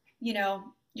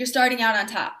starting out on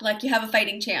top, like you have a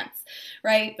fighting chance,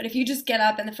 right? But if you just get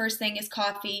up and the first thing is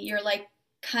coffee, you're like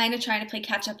kind of trying to play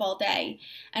catch up all day,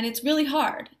 and it's really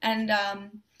hard. And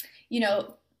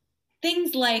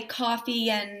things like coffee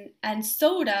and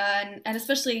soda, and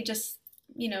especially just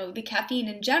the caffeine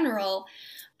in general,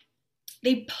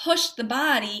 they push the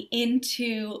body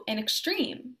into an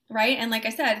extreme, right? And like I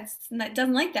said, it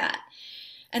doesn't like that.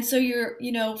 And so you're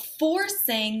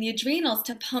forcing the adrenals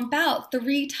to pump out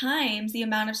 3 times the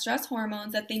amount of stress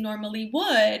hormones that they normally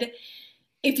would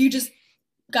if you just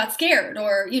got scared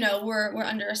or, were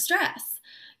under a stress,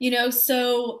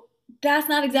 so that's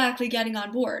not exactly getting on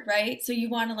board, right? So you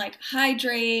want to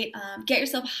hydrate, get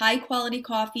yourself high quality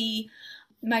coffee.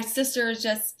 My sister is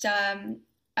just,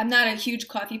 I'm not a huge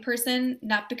coffee person,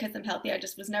 not because I'm healthy. I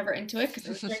just was never into it because I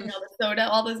was drinking all the soda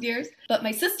all those years. But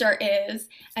my sister is,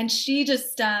 and she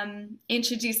just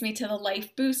introduced me to the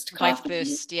Life Boost coffee. Life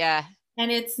Boost, yeah. And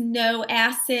it's no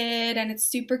acid and it's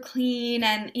super clean.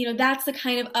 And, that's the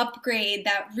kind of upgrade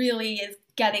that really is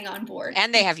getting on board.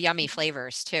 And they have yummy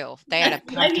flavors too. They had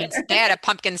a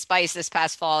pumpkin spice this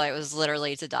past fall. It was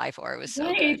literally to die for. It was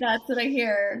so good. That's what I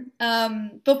hear.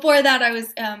 Before that, I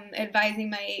was advising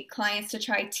my clients to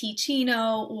try tea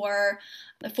chino or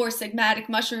the Four Sigmatic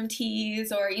mushroom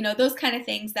teas, or, those kind of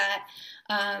things that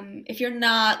if you're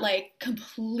not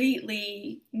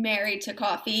completely married to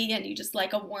coffee and you just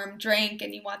like a warm drink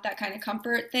and you want that kind of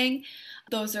comfort thing,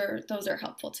 those are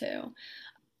helpful too.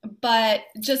 But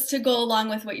just to go along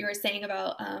with what you were saying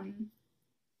about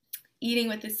eating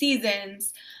with the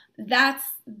seasons, that's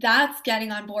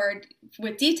getting on board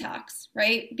with detox,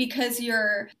 right? Because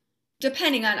you're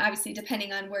depending on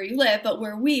where you live, but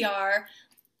where we are,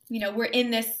 we're in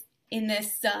this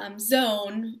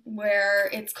zone where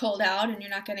it's cold out and you're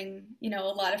not getting, a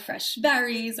lot of fresh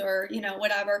berries or,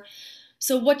 whatever.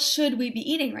 So what should we be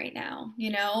eating right now?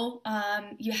 You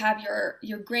have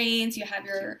your grains, you have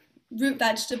your root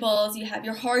vegetables, you have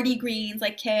your hardy greens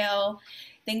like kale,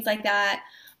 things like that.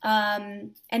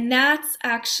 And that's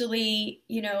actually,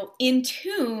 in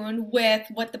tune with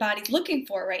what the body's looking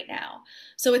for right now.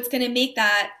 So it's going to make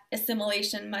that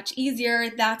assimilation much easier.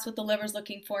 That's what the liver's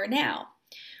looking for now.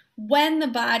 When the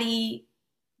body,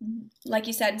 like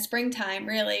you said, in springtime,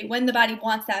 really, when the body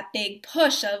wants that big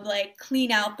push of like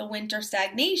clean out the winter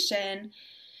stagnation,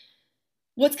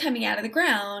 what's coming out of the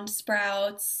ground?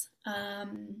 Sprouts,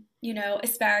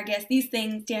 asparagus, these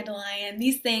things, dandelion,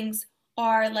 these things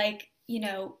are like,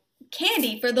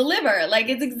 candy for the liver. Like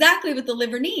it's exactly what the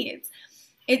liver needs.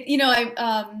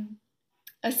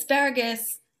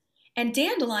 Asparagus and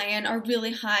dandelion are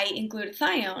really high in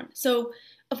glutathione. So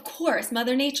of course,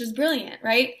 Mother Nature's brilliant,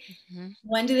 right? Mm-hmm.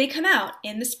 When do they come out?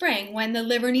 In the spring, when the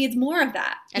liver needs more of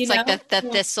that. It's like the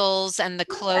thistles and the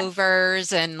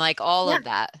clovers and like all of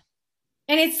that.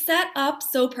 And it's set up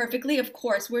so perfectly. Of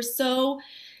course, we're so,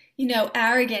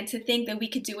 arrogant to think that we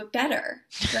could do it better,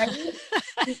 right?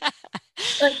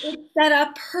 Like it's set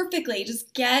up perfectly.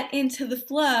 Just get into the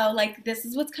flow. Like this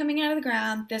is what's coming out of the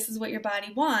ground. This is what your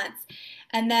body wants.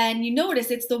 And then you notice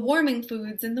it's the warming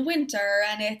foods in the winter,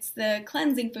 and it's the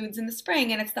cleansing foods in the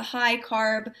spring, and it's the high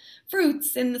carb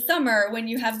fruits in the summer when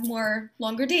you have more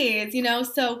longer days,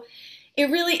 So it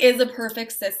really is a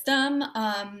perfect system.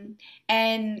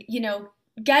 And,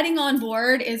 getting on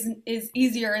board is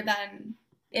easier than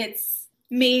it's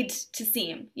made to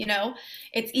seem,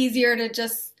 It's easier to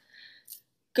just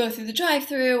go through the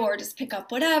drive-through or just pick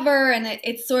up whatever, and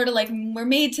it's sort of like we're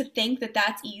made to think that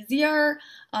that's easier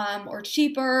or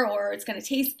cheaper or it's going to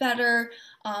taste better,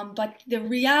 but the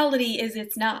reality is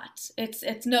it's not.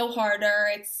 It's no harder.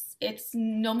 It's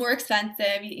no more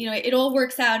expensive. It all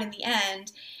works out in the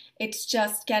end. It's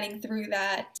just getting through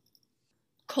that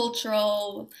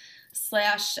cultural /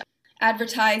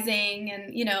 advertising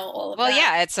and all of that. Well,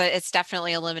 yeah, it's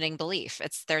definitely a limiting belief.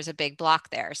 There's a big block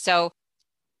there. So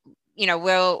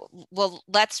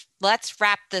let's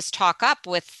wrap this talk up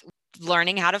with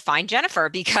learning how to find Jennifer,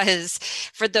 because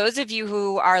for those of you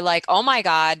who are like, oh my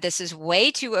God, this is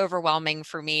way too overwhelming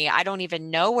for me, I don't even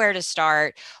know where to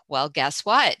start. Well, guess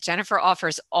what? Jennifer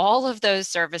offers all of those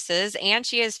services, and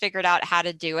she has figured out how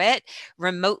to do it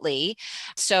remotely.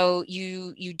 So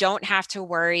you don't have to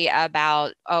worry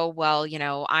about, oh, well,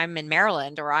 I'm in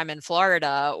Maryland or I'm in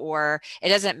Florida, or it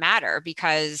doesn't matter,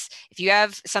 because if you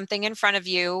have something in front of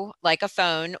you, like a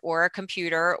phone or a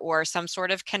computer or some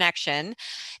sort of connection,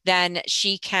 then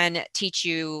she can teach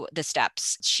you the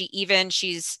steps.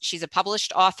 She's a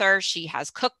published author. She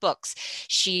has cookbooks.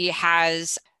 She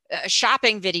has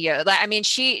shopping video. I mean,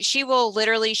 she will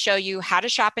literally show you how to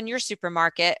shop in your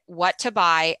supermarket, what to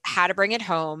buy, how to bring it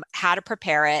home, how to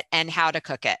prepare it, and how to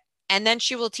cook it. And then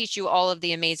she will teach you all of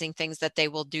the amazing things that they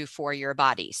will do for your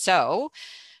body. So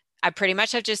I pretty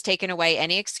much have just taken away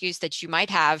any excuse that you might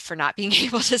have for not being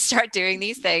able to start doing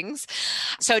these things.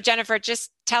 So Jennifer, just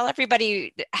tell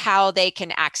everybody how they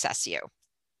can access you.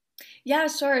 Yeah,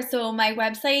 sure. So my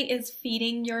website is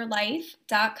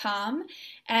feedingyourlife.com,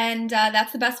 and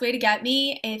that's the best way to get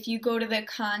me. If you go to the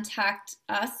contact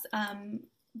us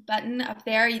button up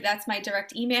there, that's my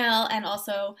direct email and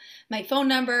also my phone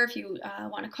number if you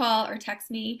want to call or text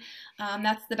me.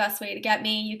 That's the best way to get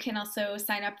me. You can also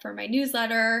sign up for my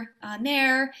newsletter on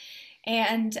there.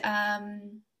 And I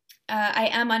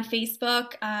am on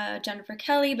Facebook, Jennifer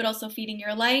Kelly, but also Feeding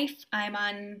Your Life. I'm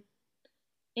on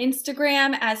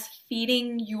Instagram as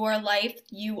Feeding Your Life.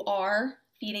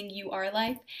 Feeding Your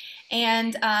Life.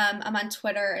 And I'm on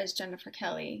Twitter as Jennifer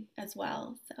Kelly as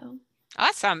well. So.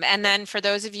 Awesome. And then for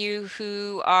those of you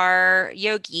who are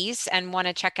yogis and want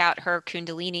to check out her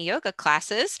Kundalini yoga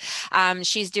classes,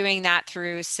 she's doing that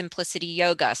through Simplicity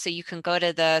Yoga. So you can go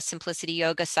to the Simplicity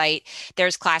Yoga site.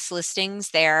 There's class listings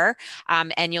there,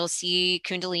 and you'll see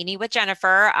Kundalini with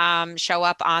Jennifer show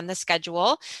up on the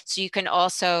schedule. So you can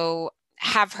also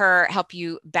have her help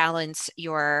you balance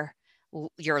your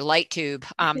light tube,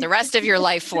 the rest of your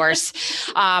life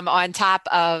force on top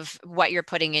of what you're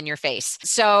putting in your face.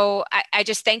 So I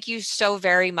just thank you so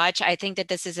very much. I think that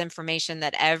this is information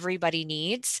that everybody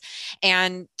needs,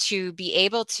 and to be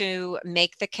able to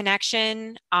make the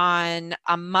connection on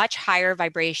a much higher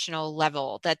vibrational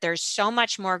level, that there's so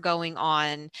much more going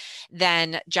on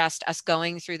than just us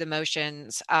going through the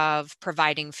motions of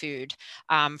providing food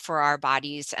for our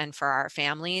bodies and for our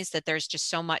families, that there's just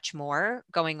so much more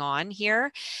going on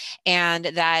here, and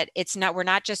that we're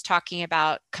not just talking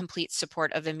about complete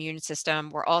support of the immune system.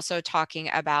 We're also talking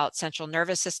about central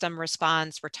nervous system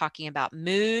response. We're talking about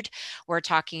mood. We're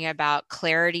talking about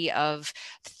clarity of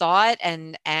thought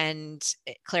and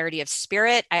clarity of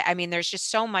spirit. I mean, there's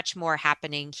just so much more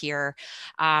happening here.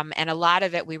 And a lot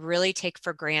of it we really take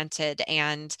for granted.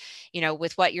 And,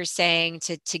 with what you're saying,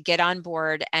 to get on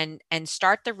board and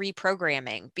start the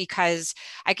reprogramming, because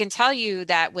I can tell you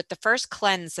that with the first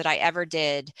cleanse that I ever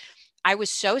did, I was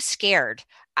so scared.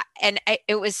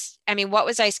 What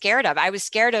was I scared of? I was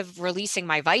scared of releasing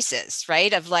my vices,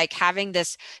 right? Of like having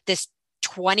this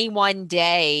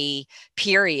 21-day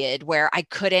period where I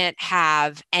couldn't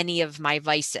have any of my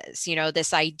vices,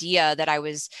 this idea that I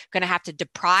was going to have to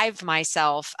deprive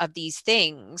myself of these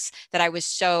things that I was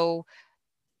so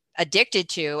addicted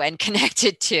to and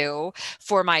connected to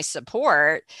for my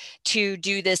support, to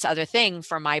do this other thing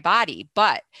for my body.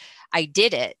 But I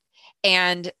did it.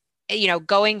 And,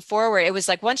 going forward, it was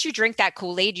like, once you drink that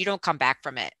Kool-Aid, you don't come back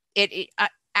from it.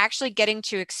 Actually getting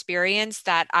to experience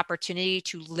that opportunity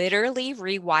to literally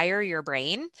rewire your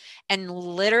brain and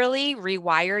literally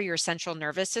rewire your central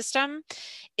nervous system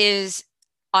is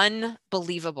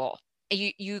unbelievable.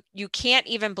 You can't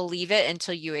even believe it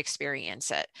until you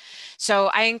experience it. So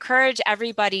I encourage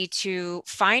everybody to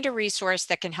find a resource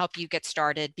that can help you get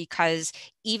started, because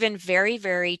even very,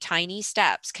 very tiny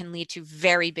steps can lead to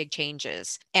very big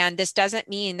changes. And this doesn't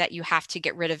mean that you have to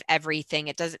get rid of everything.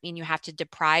 It doesn't mean you have to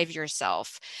deprive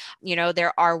yourself.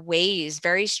 There are ways,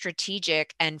 very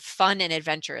strategic and fun and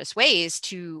adventurous ways,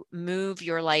 to move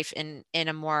your life in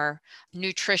a more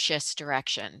nutritious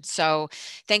direction. So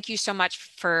thank you so much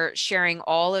for sharing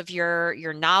all of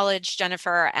your knowledge,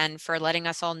 Jennifer, and for letting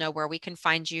us all know where we can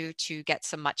find you to get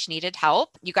some much needed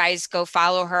help. You guys go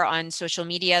follow her on social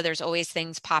media. There's always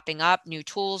things popping up, new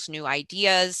tools, new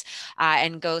ideas,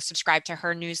 and go subscribe to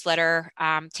her newsletter.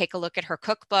 Take a look at her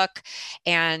cookbook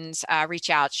and reach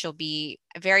out. She'll be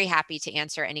very happy to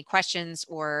answer any questions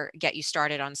or get you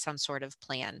started on some sort of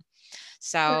plan.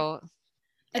 So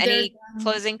any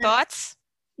closing thoughts?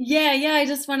 Yeah. I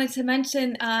just wanted to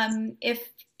mention, if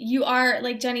you are,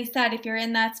 like Jenny said, if you're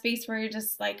in that space where you're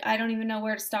just like, I don't even know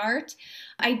where to start,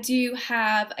 I do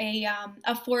have a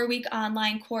 4-week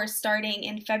online course starting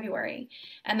in February,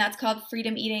 and that's called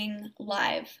Freedom Eating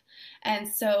Live. And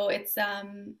so it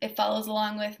follows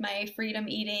along with my Freedom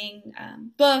Eating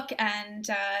book, and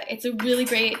it's a really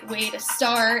great way to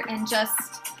start and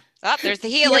just... Oh, there's the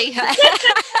Healy.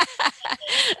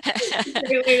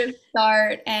 Great way to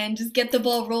start and just get the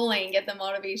ball rolling, get the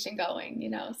motivation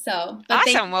going, So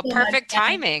awesome. Well, perfect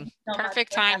timing.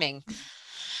 Perfect timing.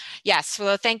 Yes.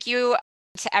 Well, thank you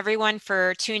to everyone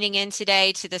for tuning in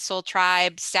today to the Soul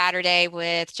Tribe Saturday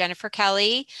with Jennifer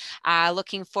Kelly.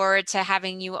 Looking forward to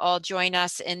having you all join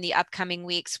us in the upcoming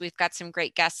weeks. We've got some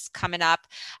great guests coming up.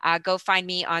 Go find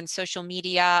me on social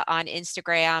media, on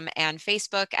Instagram and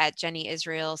Facebook at Jenny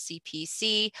Israel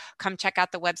CPC. Come check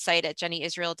out the website at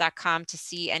jennyisrael.com to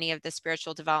see any of the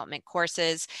spiritual development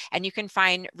courses. And you can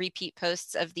find repeat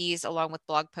posts of these along with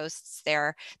blog posts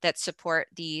there that support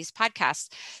these podcasts.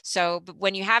 So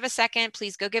when you have a second,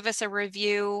 please go give us a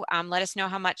review. Let us know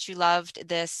how much you loved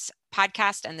this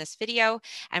podcast and this video,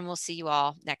 and we'll see you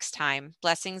all next time.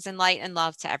 Blessings and light and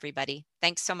love to everybody.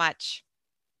 Thanks so much.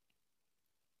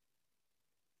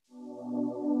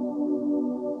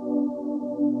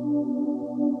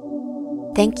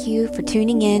 Thank you for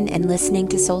tuning in and listening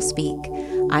to Soul Speak.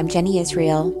 I'm Jenny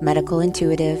Israel, medical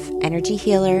intuitive, energy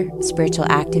healer, spiritual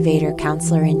activator,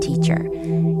 counselor, and teacher.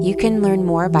 You can learn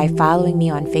more by following me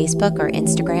on Facebook or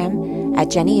Instagram at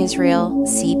Jenny Israel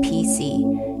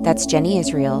CPC. That's Jenny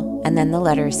Israel, and then the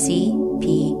letter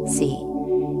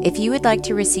CPC. If you would like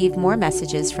to receive more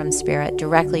messages from Spirit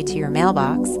directly to your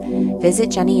mailbox, visit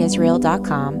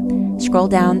jennyisrael.com, scroll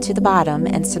down to the bottom,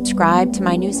 and subscribe to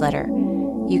my newsletter.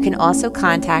 You can also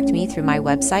contact me through my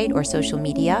website or social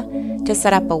media to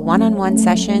set up a one-on-one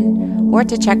session or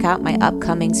to check out my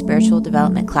upcoming spiritual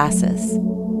development classes.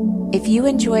 If you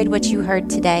enjoyed what you heard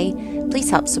today, please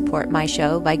help support my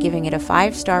show by giving it a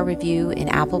 5-star review in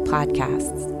Apple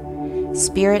Podcasts.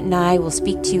 Spirit and I will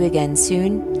speak to you again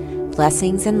soon.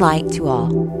 Blessings and light to all.